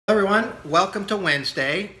Everyone, welcome to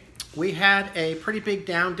Wednesday. We had a pretty big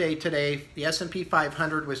down day today. The S&P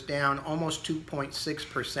 500 was down almost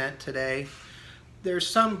 2.6% today. There's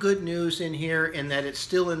some good news in here in that it's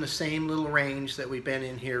still in the same little range that we've been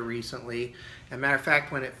in here recently. As a matter of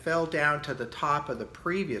fact, when it fell down to the top of the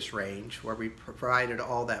previous range where we provided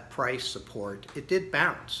all that price support, it did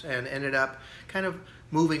bounce and ended up kind of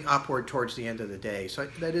moving upward towards the end of the day. So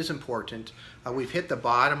that is important. We've hit the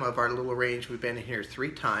bottom of our little range. We've been in here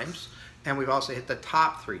 3 times, and we've also hit the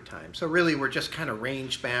top 3 times. So really we're just kind of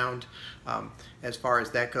range bound as far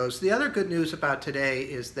as that goes. The other good news about today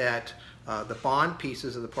is that the bond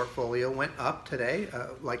pieces of the portfolio went up today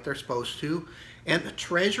like they're supposed to, and the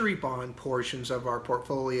treasury bond portions of our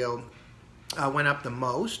portfolio went up the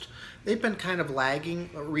most. They've been kind of lagging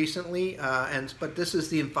recently, but this is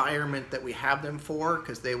the environment that we have them for,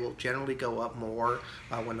 because they will generally go up more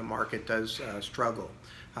when the market does struggle.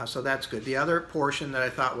 So that's good. The other portion that I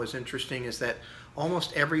thought was interesting is that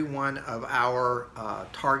almost every one of our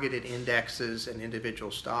targeted indexes and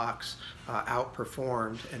individual stocks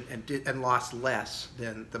outperformed and lost less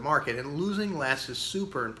than the market. And losing less is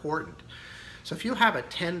super important. So if you have a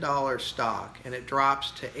 $10 stock and it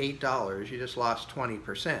drops to $8, you just lost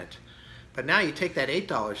 20%. But now you take that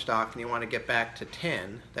 $8 stock and you want to get back to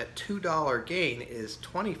 10, that $2 gain is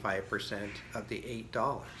 25% of the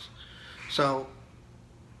 $8. So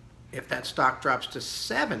if that stock drops to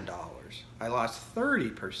 $7, I lost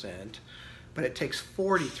 30%, but it takes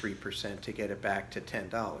 43% to get it back to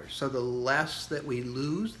 $10. So the less that we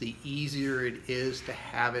lose, the easier it is to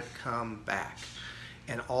have it come back.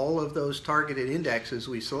 And all of those targeted indexes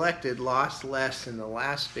we selected lost less in the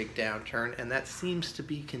last big downturn, and that seems to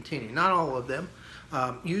be continuing. Not all of them.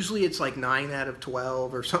 Usually it's like 9 out of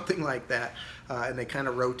 12 or something like that, and they kind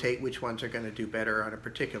of rotate which ones are going to do better on a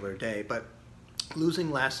particular day. But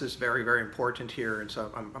losing less is very, very important here, and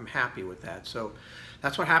so I'm happy with that. So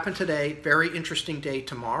that's what happened today. Very interesting day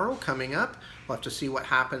tomorrow coming up. We'll have to see what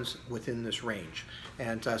happens within this range.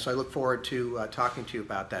 And so I look forward to talking to you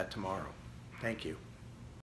about that tomorrow. Thank you.